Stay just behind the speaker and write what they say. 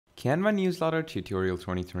Canva Newsletter Tutorial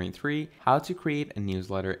 2023, How to Create a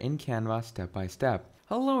Newsletter in Canva Step by Step.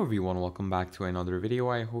 Hello everyone, welcome back to another video.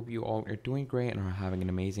 I hope you all are doing great and are having an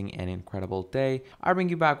amazing and incredible day. I bring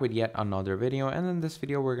you back with yet another video, and in this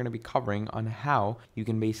video we're going to be covering on how you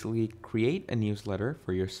can basically create a newsletter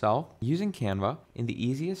for yourself using Canva in the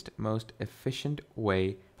easiest, most efficient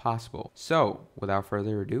way possible. So without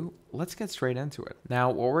further ado, let's get straight into it.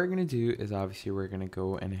 Now what we're going to do is obviously we're going to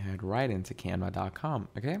go and head right into canva.com.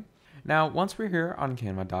 okay, now once we're here on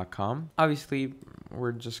canva.com, obviously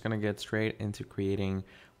we're just going to get straight into creating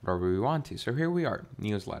whatever we want to. So here we are,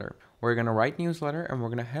 newsletter. We're going to write newsletter and we're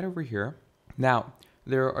going to head over here. Now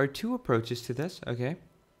there are two approaches to this. Okay,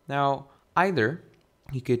 now either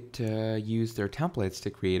you could use their templates to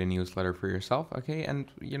create a newsletter for yourself. Okay, and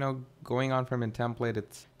you know, going on from a template,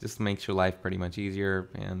 it just makes your life pretty much easier,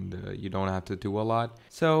 and you don't have to do a lot.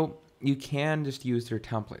 So you can just use their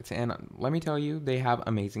templates, and let me tell you, they have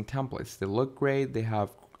amazing templates. They look great, they have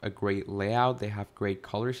a great layout, they have great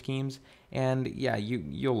color schemes, and yeah,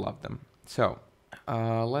 you'll love them. So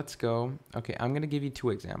let's go. Okay, I'm gonna give you two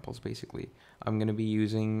examples. Basically, I'm gonna be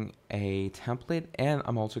using a template, and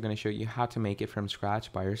I'm also gonna show you how to make it from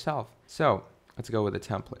scratch by yourself. So let's go with a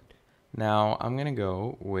template. Now I'm gonna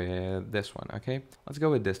go with this one. Okay, let's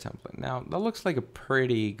go with this template. Now that looks like a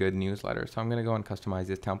pretty good newsletter, so I'm gonna go and customize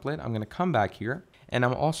this template. I'm gonna come back here, and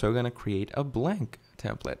I'm also gonna create a blank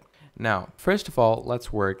template. Now first of all,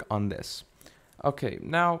 let's work on this. Okay,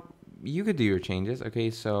 now you could do your changes.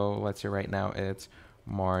 Okay, so let's say right now it's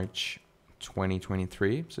March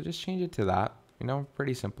 2023, so just change it to that. You know,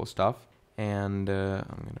 pretty simple stuff. And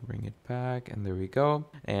I'm gonna bring it back, and there we go.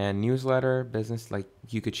 And newsletter business, like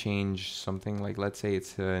you could change something like, let's say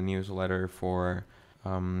it's a newsletter for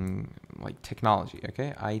like technology.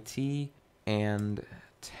 Okay, IT and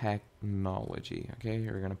technology. Okay,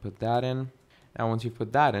 you're gonna put that in. Now once you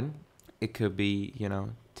put that in, it could be, you know,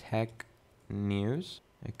 tech news.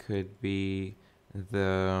 It could be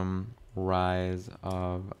the rise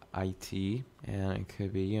of IT, and it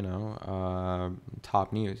could be, you know,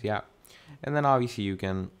 top news. Yeah. And then obviously you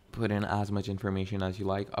can put in as much information as you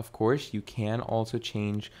like. Of course, you can also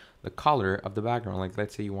change the color of the background. Like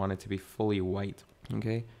let's say you want it to be fully white.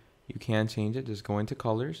 Okay, you can change it. Just go into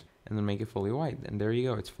colors and then make it fully white. And there you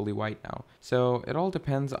go. It's fully white now. So it all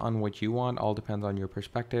depends on what you want. All depends on your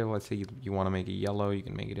perspective. Let's say you want to make it yellow. You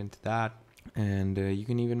can make it into that. And you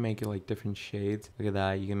can even make it like different shades. Look at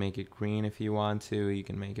that. You can make it green if you want to. You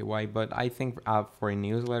can make it white. But I think for a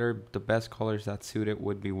newsletter, the best colors that suit it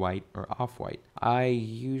would be white or off-white. I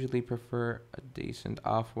usually prefer a decent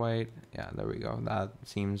off-white. Yeah, there we go. That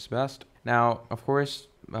seems best. Now, of course,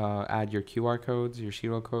 add your QR codes, your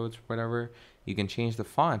serial codes, whatever. You can change the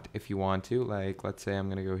font if you want to. Like, let's say I'm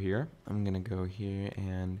going to go here. I'm going to go here,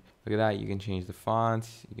 and look at that. You can change the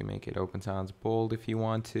fonts. You can make it Open Sans Bold if you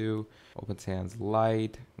want to. Open Sans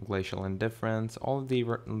Light, Glacial Indifference. All of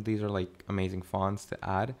these are like amazing fonts to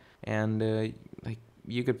add. And like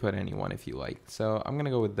you could put any one if you like. So I'm going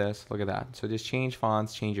to go with this. Look at that. So just change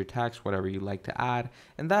fonts, change your text, whatever you like to add.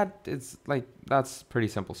 And that's pretty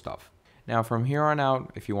simple stuff. Now from here on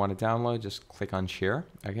out, if you want to download, just click on share.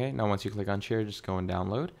 Okay, now once you click on share, just go and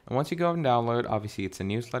download. And once you go and download, obviously it's a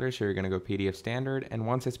newsletter, so you're going to go PDF standard. And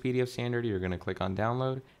once it's PDF standard, you're going to click on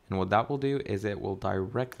download. And what that will do is it will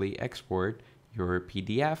directly export your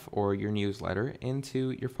PDF or your newsletter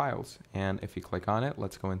into your files. And if you click on it,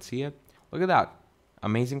 let's go and see it. Look at that.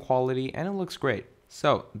 Amazing quality, and it looks great.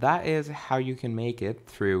 So that is how you can make it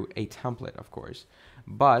through a template, of course.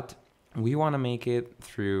 But we want to make it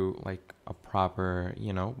through like a proper,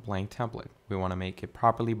 you know, blank template. We want to make it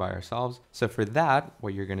properly by ourselves. So for that,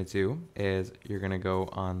 what you're going to do is you're going to go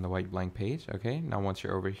on the white blank page. Okay, now once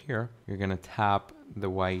you're over here, you're going to tap the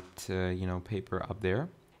white, you know, paper up there.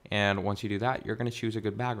 And once you do that, you're going to choose a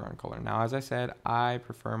good background color. Now, as I said, I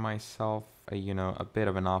prefer myself a bit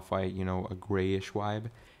of an off-white, you know, a grayish vibe.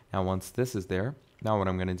 Now, once this is there, now what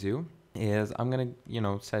I'm going to do is I'm going to, you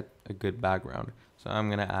know, set a good background. So I'm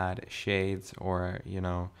going to add shades or, you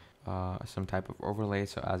know, some type of overlay.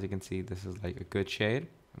 So as you can see, this is like a good shade.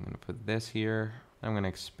 I'm going to put this here. I'm going to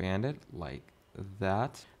expand it like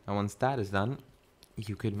that. And once that is done,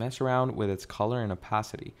 you could mess around with its color and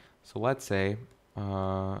opacity. So let's say,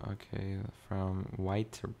 okay, from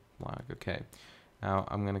white to black. Okay. Now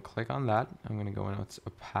I'm going to click on that. I'm going to go in its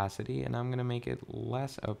opacity, and I'm going to make it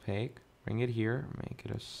less opaque. Bring it here, make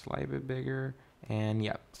it a slight bit bigger. And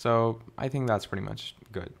yeah, so I think that's pretty much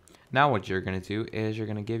good. Now what you're going to do is you're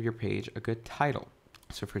going to give your page a good title.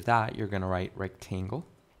 So for that, you're going to write rectangle.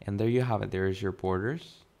 And there you have it. There's your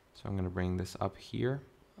borders. So I'm going to bring this up here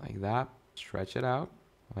like that. Stretch it out.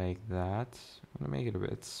 like that. I'm gonna make it a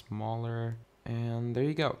bit smaller, and there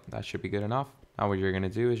you go. That should be good enough. Now what you're gonna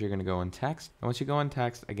do is you're gonna go in text, and once you go in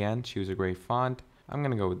text, again, choose a great font. I'm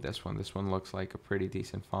gonna go with this one. This one looks like a pretty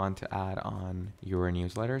decent font to add on your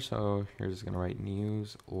newsletter. So here's gonna write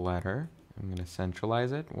newsletter. I'm gonna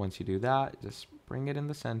centralize it. Once you do that, just bring it in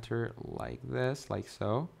the center like this, like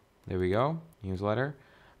so. There we go, newsletter.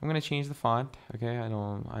 I'm gonna change the font. Okay, I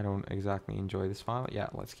don't exactly enjoy this font. Yeah,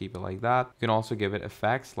 let's keep it like that. You can also give it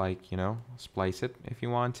effects, like, you know, splice it if you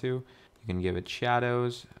want to. You can give it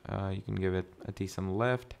shadows. You can give it a decent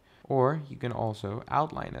lift, or you can also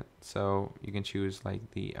outline it. So you can choose like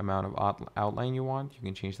the amount of outline you want. You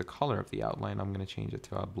can change the color of the outline. I'm gonna change it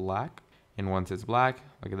to a black. And once it's black,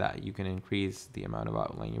 look at that. You can increase the amount of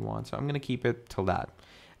outline you want. So I'm gonna keep it till that.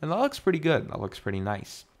 And that looks pretty good. That looks pretty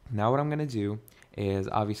nice. Now what I'm gonna do is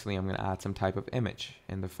obviously I'm going to add some type of image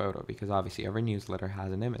in the photo, because obviously every newsletter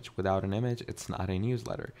has an image. Without an image, it's not a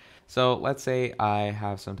newsletter. So let's say I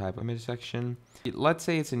have some type of image section. Let's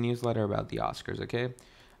say it's a newsletter about the Oscars, okay?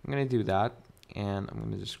 I'm going to do that, and I'm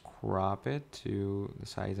going to just crop it to the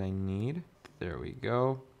size I need. There we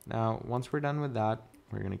go. Now, once we're done with that,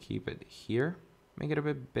 we're going to keep it here. Make it a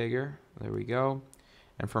bit bigger. There we go.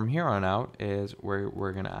 And from here on out is where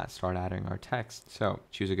we're going to start adding our text. So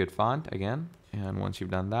choose a good font again. And once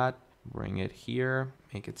you've done that, bring it here,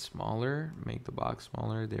 make it smaller, make the box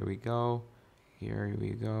smaller. There we go. Here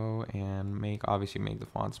we go. And obviously make the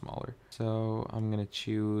font smaller. So I'm going to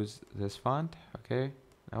choose this font. Okay.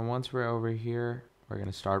 Now once we're over here, we're going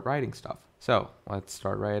to start writing stuff. So let's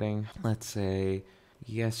start writing. Let's say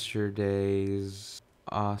yesterday's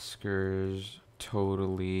Oscars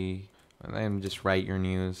totally, and then just write your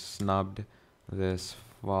news, snubbed this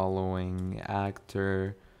following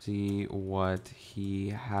actor, see what he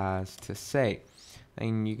has to say.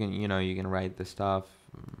 And you can write the stuff,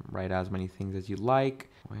 write as many things as you like.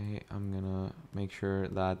 Wait, I'm gonna make sure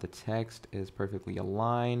that the text is perfectly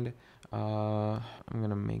aligned. I'm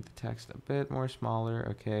gonna make the text a bit more smaller.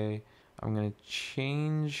 Okay, I'm gonna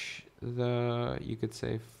change the, you could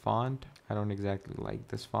say, font. I don't exactly like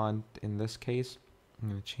this font in this case. I'm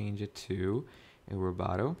going to change it to a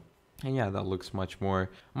Roboto. And yeah, that looks much more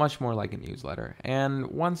like a newsletter. And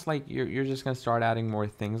once like you're just going to start adding more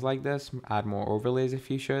things like this, add more overlays if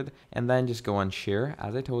you should, and then just go on share.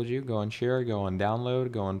 As I told you, go on share, go on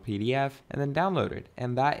download, go on PDF, and then download it.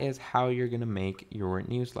 And that is how you're going to make your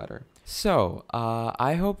newsletter. So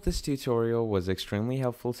I hope this tutorial was extremely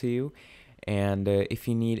helpful to you. And if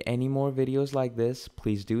you need any more videos like this,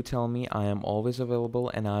 please do tell me. I am always available,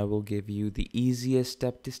 and I will give you the easiest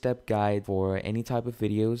step-to-step guide for any type of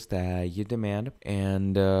videos that you demand.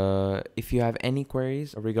 And if you have any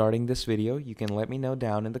queries regarding this video, you can let me know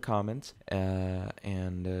down in the comments.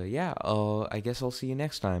 Yeah, I guess I'll see you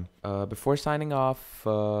next time. Before signing off,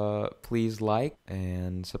 please like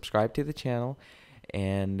and subscribe to the channel,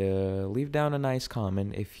 and leave down a nice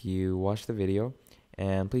comment if you watch the video.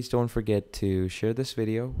 And please don't forget to share this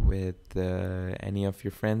video with any of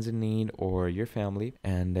your friends in need or your family.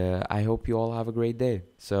 And I hope you all have a great day.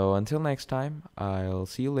 So until next time, I'll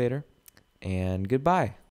see you later, and goodbye.